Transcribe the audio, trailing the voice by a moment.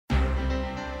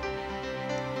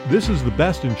This is the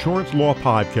Best Insurance Law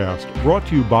Podcast, brought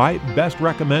to you by Best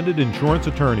Recommended Insurance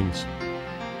Attorneys.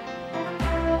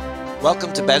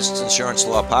 Welcome to Best Insurance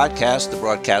Law Podcast, the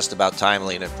broadcast about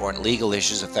timely and important legal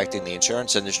issues affecting the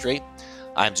insurance industry.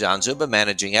 I'm John Zuba,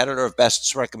 Managing Editor of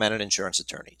Best Recommended Insurance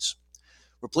Attorneys.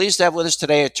 We're pleased to have with us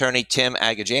today attorney Tim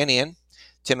Agajanian.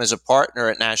 Tim is a partner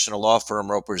at national law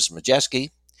firm Ropers Majeski.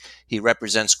 He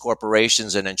represents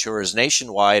corporations and insurers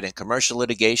nationwide in commercial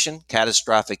litigation,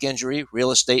 catastrophic injury, real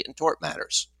estate, and tort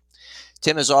matters.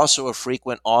 Tim is also a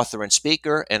frequent author and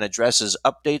speaker and addresses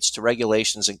updates to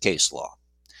regulations and case law.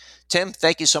 Tim,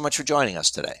 thank you so much for joining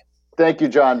us today. Thank you,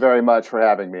 John, very much for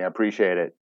having me. I appreciate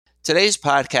it. Today's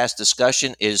podcast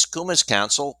discussion is Kumis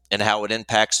Counsel and how it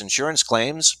impacts insurance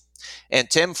claims. And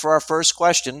Tim, for our first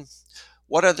question,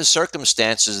 what are the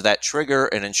circumstances that trigger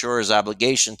an insurer's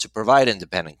obligation to provide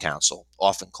independent counsel,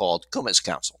 often called Kumis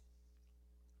Counsel?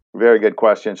 Very good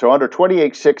question. So under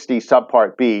 2860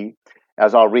 subpart B,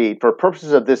 as I'll read, for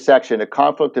purposes of this section, a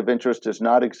conflict of interest does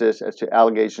not exist as to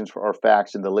allegations or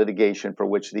facts in the litigation for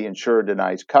which the insurer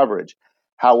denies coverage.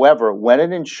 However, when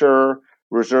an insurer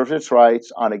reserves its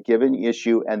rights on a given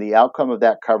issue and the outcome of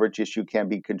that coverage issue can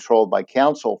be controlled by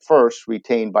counsel first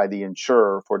retained by the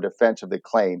insurer for defense of the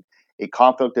claim, a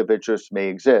conflict of interest may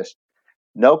exist.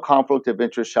 No conflict of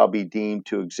interest shall be deemed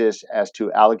to exist as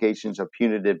to allegations of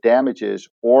punitive damages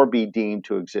or be deemed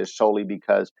to exist solely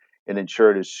because an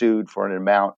insured is sued for an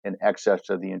amount in excess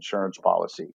of the insurance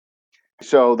policy.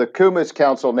 So the Kumis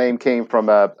Counsel name came from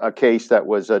a case that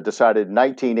was decided in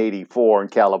 1984 in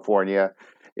California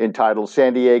entitled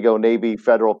San Diego Navy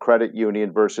Federal Credit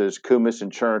Union versus Kumis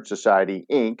Insurance Society,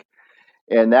 Inc.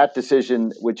 And that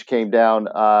decision, which came down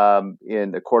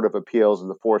in the Court of Appeals in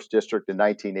the 4th District in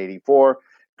 1984,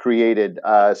 created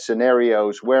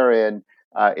scenarios wherein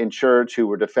insureds who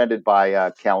were defended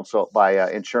by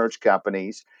insurance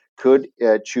companies could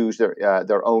choose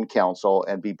their own counsel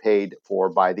and be paid for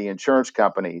by the insurance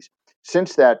companies.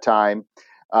 Since that time,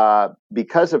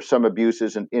 because of some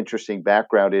abuses and interesting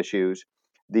background issues,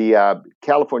 the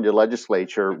California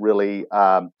legislature really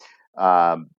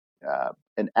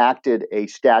enacted a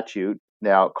statute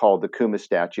now called the Kumis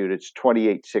statute. It's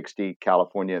 2860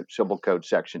 California Civil Code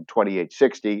Section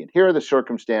 2860. And here are the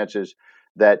circumstances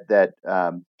that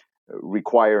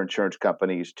require insurance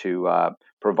companies to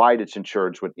provide its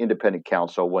insureds with independent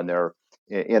counsel when they're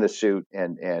in a suit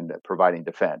and providing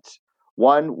defense.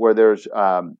 One, where there's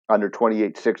under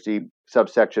 2860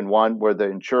 subsection 1, where the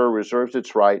insurer reserves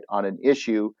its right on an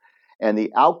issue and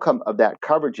the outcome of that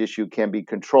coverage issue can be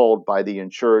controlled by the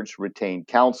insured's retained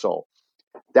counsel.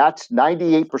 That's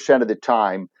 98% of the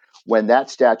time when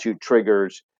that statute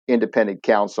triggers independent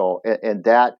counsel, and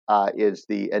that is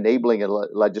the enabling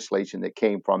legislation that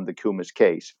came from the Kumis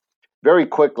case. Very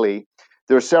quickly,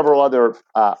 there are several other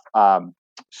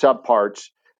subparts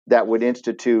that would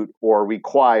institute or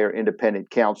require independent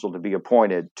counsel to be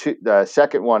appointed. The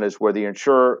second one is when the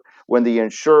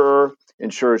insurer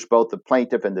insures both the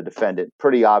plaintiff and the defendant.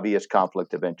 Pretty obvious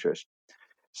conflict of interest.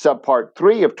 Subpart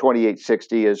 3 of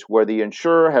 2860 is where the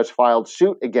insurer has filed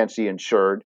suit against the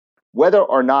insured. Whether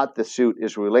or not the suit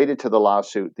is related to the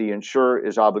lawsuit, the insurer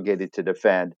is obligated to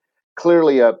defend.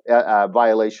 Clearly a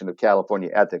violation of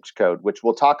California Ethics Code, which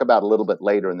we'll talk about a little bit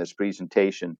later in this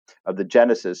presentation of the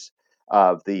genesis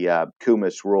of the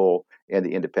Kumis rule and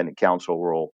the independent counsel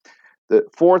rule. The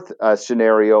fourth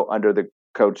scenario under the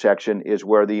code section is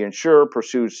where the insurer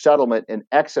pursues settlement in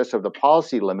excess of the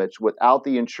policy limits without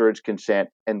the insured's consent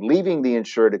and leaving the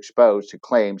insured exposed to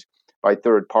claims by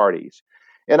third parties.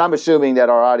 And I'm assuming that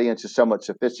our audience is somewhat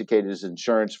sophisticated as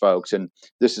insurance folks, and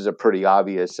this is a pretty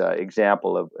obvious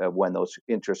example of when those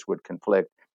interests would conflict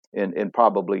and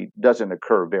probably doesn't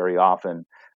occur very often,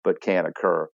 but can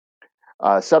occur.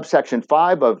 Subsection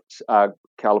 5 of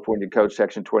California Code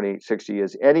Section 2860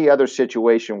 is any other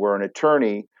situation where an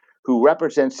attorney who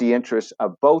represents the interests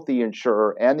of both the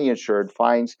insurer and the insured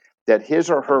finds that his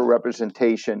or her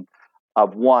representation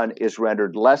of one is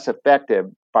rendered less effective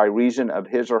by reason of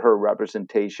his or her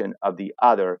representation of the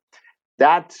other.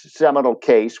 That seminal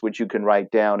case, which you can write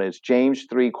down, is James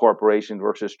 3 Corporation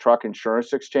versus Truck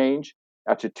Insurance Exchange.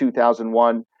 That's a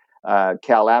 2001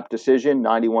 CalApp decision,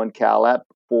 91 CalApp,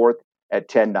 4th at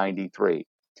 1093.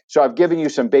 So I've given you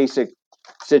some basic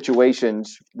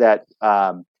situations that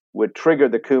would trigger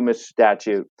the Kumis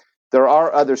statute. There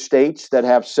are other states that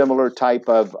have similar type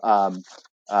of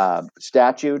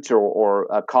statutes or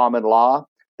a common law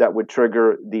that would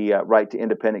trigger the right to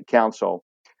independent counsel.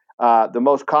 The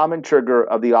most common trigger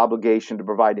of the obligation to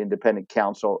provide independent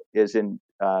counsel is in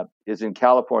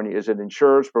California, is an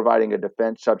insurers providing a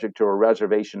defense subject to a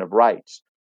reservation of rights.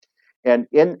 And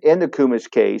in the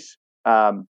Kumis case,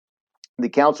 The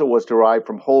counsel was derived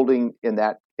from holding in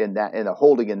the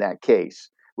holding in that case,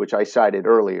 which I cited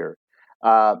earlier.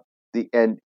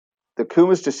 The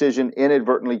Kumis decision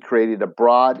inadvertently created a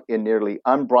broad and nearly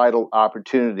unbridled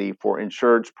opportunity for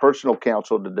insured's personal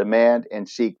counsel to demand and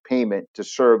seek payment to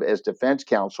serve as defense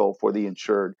counsel for the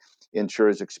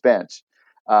insurer's expense.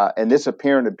 And this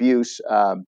apparent abuse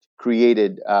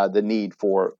created the need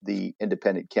for the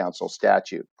independent counsel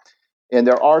statute. And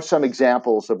there are some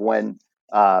examples of when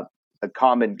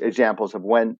common examples of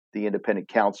when the independent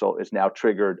counsel is now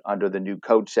triggered under the new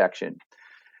code section.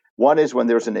 One is when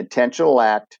there's an intentional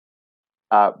act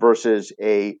versus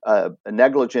a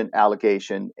negligent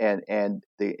allegation, and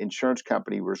the insurance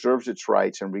company reserves its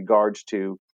rights in regards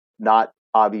to not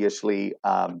obviously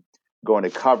going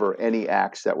to cover any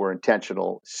acts that were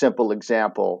intentional. Simple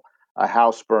example, a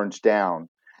house burns down.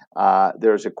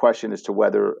 There's a question as to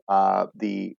whether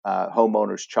the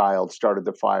homeowner's child started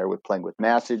the fire with playing with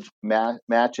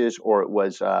matches, or it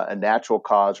was a natural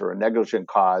cause or a negligent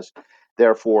cause.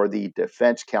 Therefore, the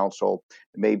defense counsel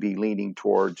may be leaning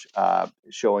towards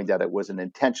showing that it was an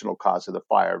intentional cause of the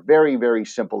fire. Very, very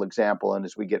simple example. And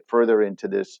as we get further into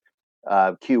this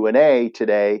Q&A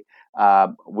today,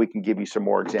 we can give you some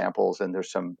more examples, and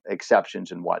there's some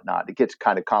exceptions and whatnot. It gets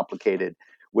kind of complicated,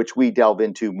 which we delve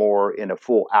into more in a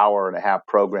full hour-and-a-half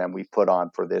program we put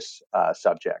on for this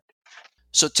subject.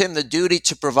 So, Tim, the duty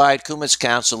to provide Kumis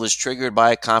counsel is triggered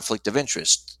by a conflict of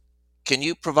interest. Can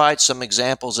you provide some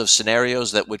examples of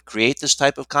scenarios that would create this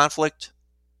type of conflict?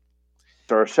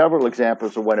 There are several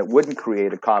examples of when it wouldn't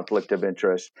create a conflict of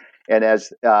interest, and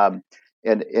as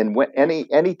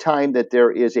any time that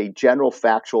there is a general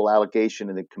factual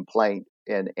allegation in the complaint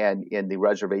and in the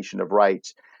reservation of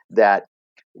rights that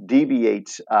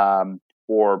deviates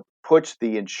or puts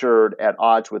the insured at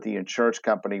odds with the insurance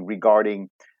company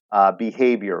regarding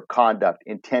behavior, conduct,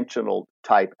 intentional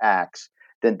type acts,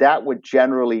 then that would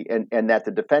generally, and that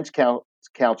the defense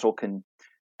counsel can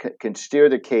steer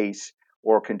the case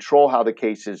or control how the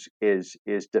case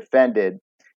is defended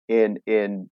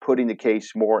in putting the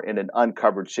case more in an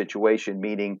uncovered situation,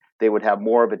 meaning they would have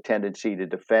more of a tendency to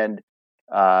defend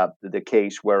the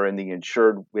case wherein the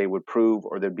insured, they would prove,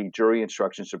 or there'd be jury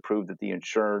instructions to prove that the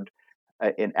insured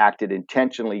acted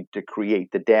intentionally to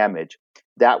create the damage.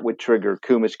 That would trigger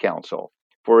Kumis counsel.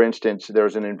 For instance,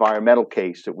 there's an environmental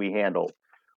case that we handled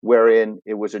wherein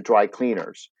it was a dry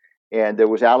cleaners, and there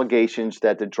was allegations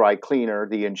that the dry cleaner,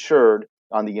 the insured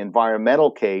on the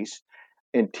environmental case,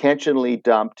 intentionally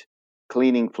dumped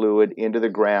cleaning fluid into the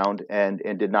ground and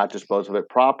did not dispose of it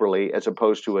properly, as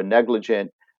opposed to a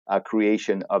negligent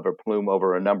creation of a plume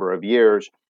over a number of years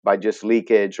by just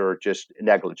leakage or just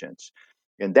negligence.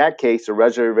 In that case, the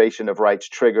reservation of rights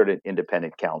triggered an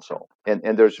independent counsel, and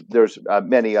there's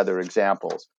many other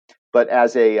examples. But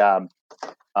as an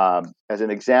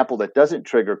example that doesn't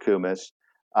trigger Kumis,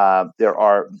 there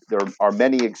are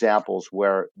many examples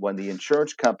where when the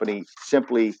insurance company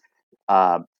simply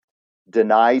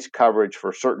denies coverage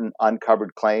for certain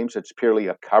uncovered claims, it's purely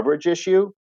a coverage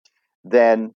issue,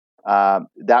 then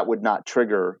that would not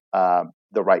trigger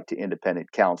the right to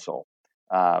independent counsel.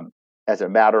 As a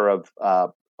matter of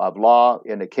law,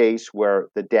 in a case where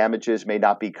the damages may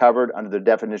not be covered under the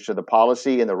definition of the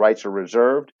policy and the rights are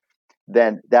reserved,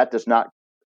 then that does not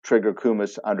trigger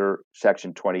Kumis under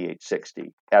Section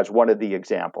 2860 as one of the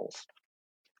examples.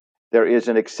 There is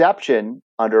an exception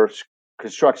under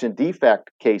construction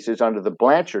defect cases under the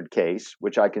Blanchard case,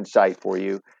 which I can cite for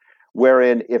you,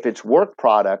 wherein if it's work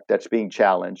product that's being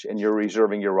challenged and you're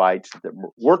reserving your rights, the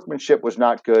workmanship was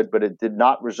not good, but it did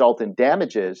not result in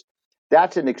damages,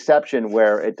 that's an exception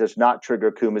where it does not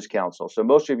trigger Kumis counsel. So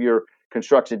most of your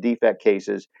construction defect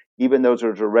cases, even though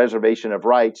there's a reservation of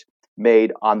rights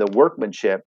made on the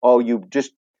workmanship, you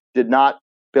just did not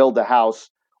build the house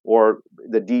or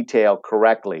the detail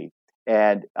correctly.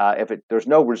 And if there's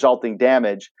no resulting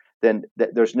damage, then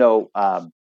there's no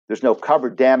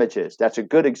covered damages. That's a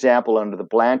good example under the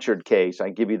Blanchard case. I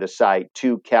give you the site,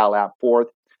 2 Cal App 4th,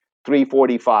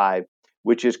 345,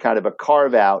 which is kind of a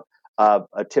carve out of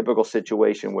a typical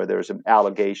situation where there's an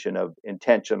allegation of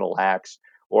intentional acts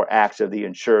or acts of the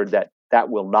insured that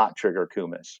will not trigger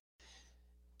Kumis.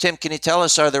 Tim, can you tell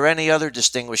us, are there any other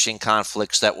distinguishing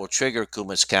conflicts that will trigger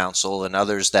Kumis counsel and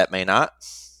others that may not?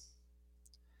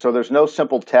 So there's no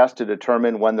simple test to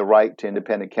determine when the right to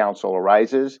independent counsel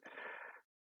arises.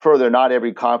 Further, not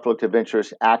every conflict of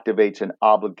interest activates an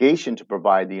obligation to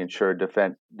provide the insured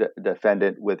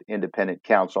defendant with independent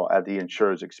counsel at the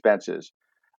insurer's expenses.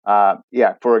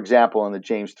 For example, in the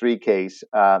James 3 case,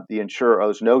 the insurer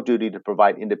owes no duty to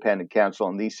provide independent counsel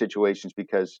in these situations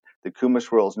because the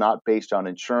Kumis rule is not based on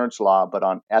insurance law, but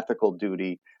on ethical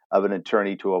duty of an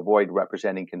attorney to avoid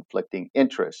representing conflicting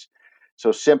interests.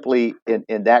 So simply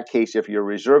in that case, if you're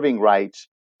reserving rights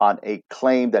on a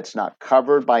claim that's not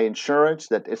covered by insurance,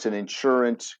 that it's an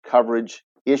insurance coverage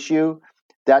issue,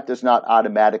 that does not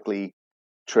automatically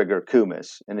trigger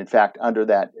Kumis. And in fact, under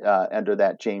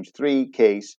that James 3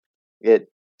 case, it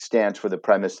stands for the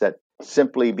premise that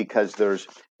simply because there's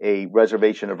a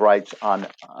reservation of rights on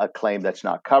a claim that's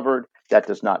not covered, that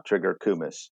does not trigger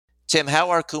Kumis. Tim, how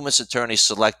are Kumis attorneys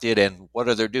selected and what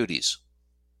are their duties?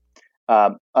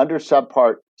 Under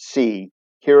subpart C,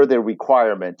 here are the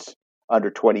requirements under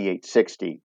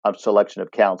 2860 of selection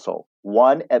of counsel.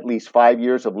 1, at least 5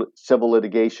 years of civil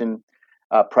litigation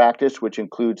practice, which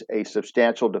includes a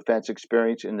substantial defense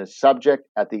experience in the subject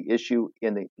at the issue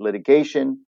in the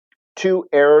litigation. 2,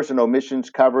 errors and omissions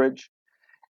coverage.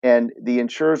 And the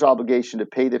insurer's obligation to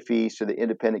pay the fees to the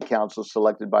independent counsel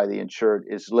selected by the insured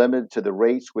is limited to the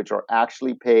rates which are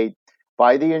actually paid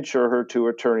by the insurer to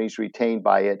attorneys retained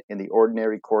by it in the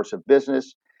ordinary course of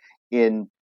business in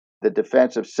the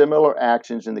defense of similar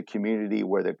actions in the community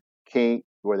where the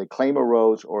claim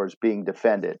arose or is being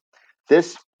defended.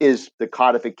 This is the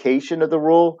codification of the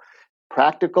rule.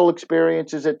 Practical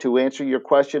experience is it, to answer your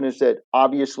question, is that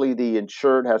obviously the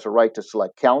insured has a right to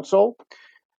select counsel.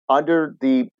 Under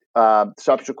the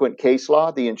subsequent case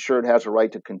law, the insured has a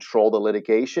right to control the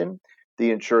litigation.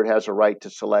 The insured has a right to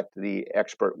select the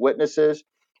expert witnesses.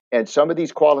 And some of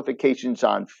these qualifications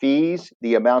on fees,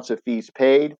 the amounts of fees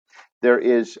paid, there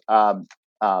is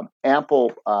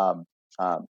ample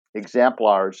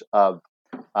exemplars of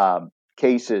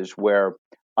cases where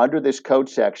under this code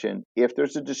section, if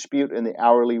there's a dispute in the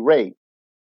hourly rate,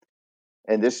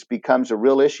 and this becomes a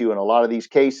real issue in a lot of these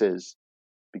cases,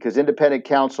 because independent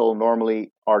counsel normally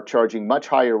are charging much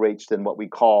higher rates than what we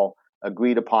call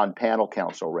agreed upon panel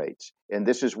counsel rates. And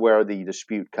this is where the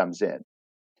dispute comes in.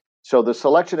 So the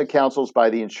selection of counsels by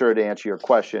the insured, to answer your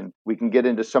question, we can get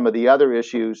into some of the other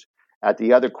issues at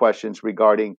the other questions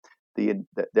regarding the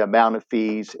amount of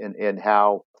fees and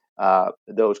how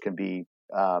those can be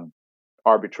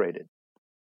arbitrated.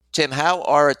 Tim, how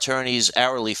are attorneys'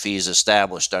 hourly fees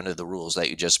established under the rules that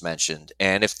you just mentioned?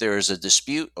 And if there is a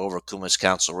dispute over Kumis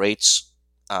counsel rates,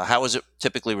 how is it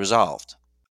typically resolved?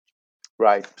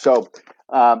 Right. So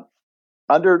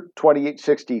under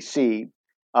 2860C,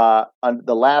 on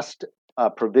the last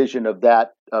provision of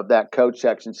that code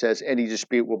section says any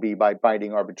dispute will be by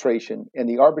binding arbitration, and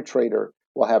the arbitrator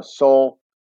will have sole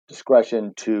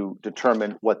discretion to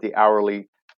determine what the hourly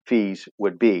fees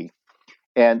would be.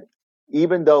 And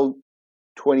even though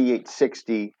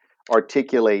 2860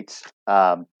 articulates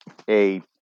a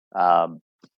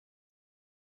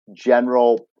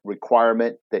general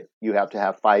requirement that you have to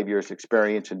have 5 years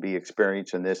experience and be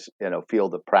experienced in this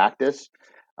field of practice,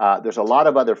 there's a lot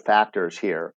of other factors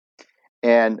here.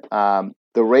 And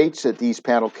the rates that these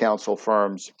panel counsel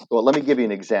firms, well, let me give you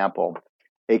an example.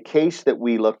 A case that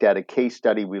we looked at, a case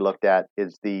study we looked at,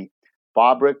 is the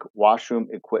Fabric washroom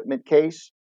equipment case,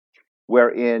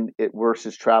 wherein it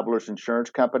versus Travelers Insurance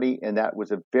Company, and that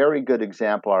was a very good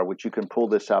exemplar, which you can pull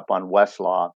this up on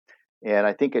Westlaw, and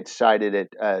I think it's cited at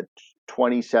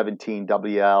 2017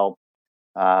 WL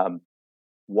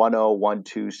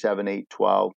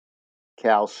 10127812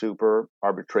 Cal Super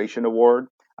Arbitration Award.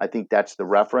 I think that's the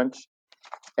reference.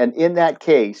 And in that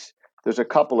case, there's a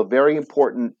couple of very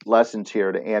important lessons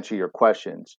here to answer your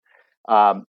questions.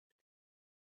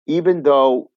 Even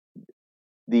though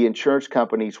the insurance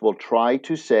companies will try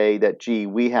to say that, gee,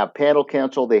 we have panel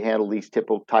counsel, they handle these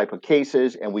typical type of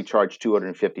cases, and we charge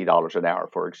 $250 an hour,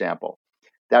 for example.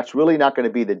 That's really not going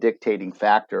to be the dictating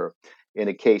factor in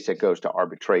a case that goes to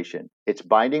arbitration. It's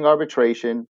binding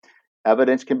arbitration.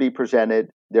 Evidence can be presented.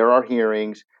 There are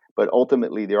hearings, but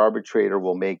ultimately the arbitrator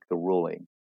will make the ruling.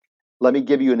 Let me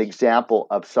give you an example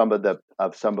of some of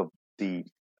the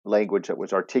language that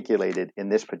was articulated in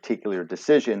this particular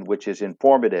decision, which is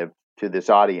informative to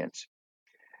this audience.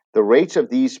 The rates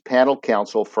of these panel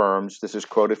counsel firms, this is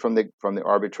quoted from the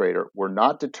arbitrator, were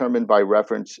not determined by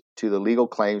reference to the legal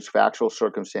claims, factual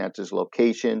circumstances,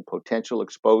 location, potential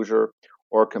exposure,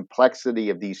 or complexity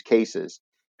of these cases.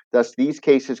 Thus, these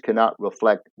cases cannot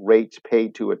reflect rates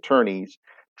paid to attorneys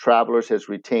Travelers has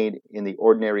retained in the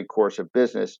ordinary course of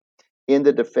business in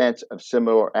the defense of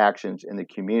similar actions in the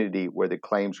community where the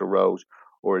claims arose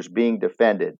or is being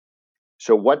defended.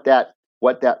 So what that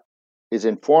is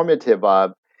informative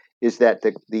of is that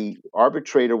the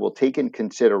arbitrator will take in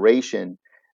consideration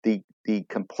the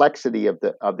complexity of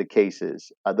the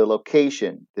cases, the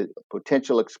location, the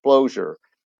potential exposure,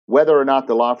 whether or not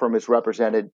the law firm has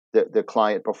represented the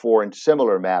client before in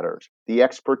similar matters, the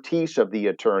expertise of the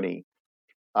attorney,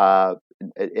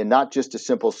 and not just a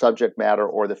simple subject matter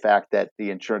or the fact that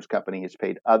the insurance company has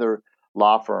paid other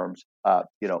law firms,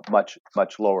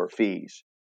 much lower fees.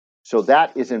 So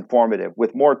that is informative.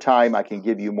 With more time, I can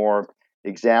give you more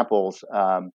examples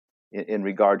in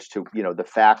regards to the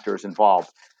factors involved.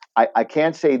 I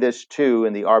can say this too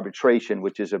in the arbitration,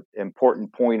 which is an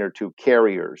important pointer to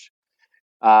carriers.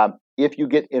 If you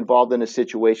get involved in a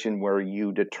situation where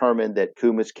you determine that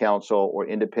Kumis counsel or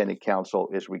independent counsel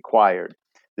is required,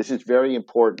 this is very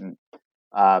important.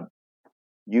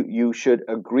 You should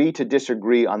agree to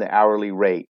disagree on the hourly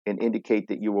rate and indicate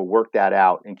that you will work that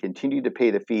out and continue to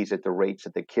pay the fees at the rates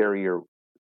that the carrier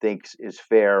thinks is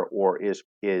fair or is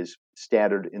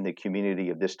standard in the community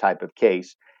of this type of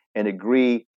case, and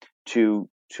agree to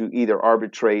either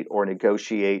arbitrate or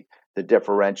negotiate the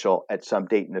differential at some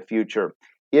date in the future.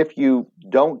 If you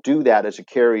don't do that as a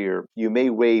carrier, you may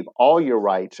waive all your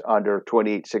rights under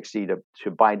 2860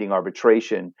 to binding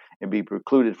arbitration and be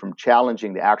precluded from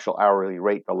challenging the actual hourly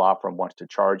rate the law firm wants to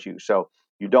charge you. So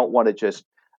you don't want to just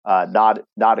not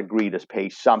agree to pay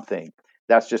something.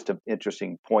 That's just an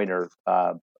interesting pointer,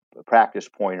 practice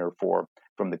pointer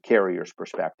from the carrier's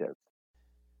perspective.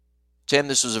 Tim,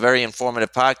 this was a very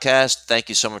informative podcast. Thank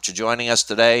you so much for joining us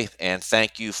today, and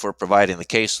thank you for providing the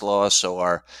case law so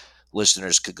our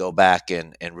listeners could go back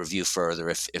and review further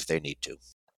if they need to.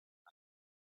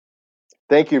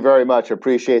 Thank you very much.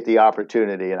 Appreciate the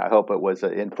opportunity, and I hope it was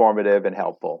informative and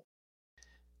helpful.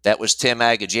 That was Tim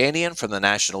Agajanian from the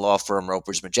national law firm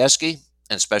Ropers Majeski,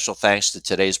 and special thanks to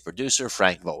today's producer,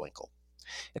 Frank Bowinkle.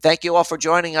 And thank you all for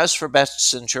joining us for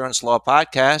Best's Insurance Law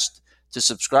Podcast. To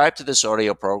subscribe to this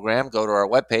audio program, go to our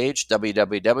webpage,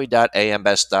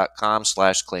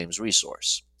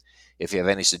 www.ambest.com/claimsresource. If you have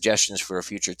any suggestions for a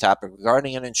future topic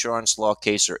regarding an insurance law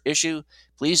case or issue,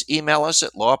 please email us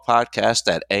at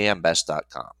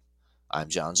lawpodcast@ambest.com. I'm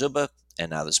John Zuba,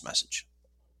 and now this message.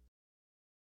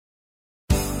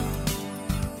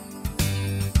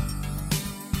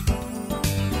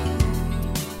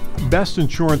 Best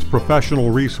Insurance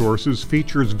Professional Resources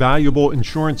features valuable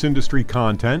insurance industry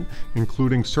content,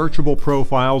 including searchable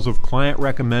profiles of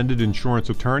client-recommended insurance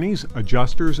attorneys,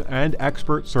 adjusters, and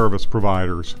expert service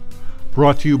providers.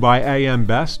 Brought to you by AM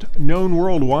Best, known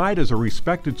worldwide as a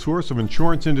respected source of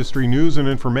insurance industry news and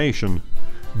information.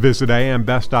 Visit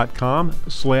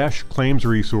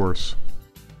ambest.com/claimsresource.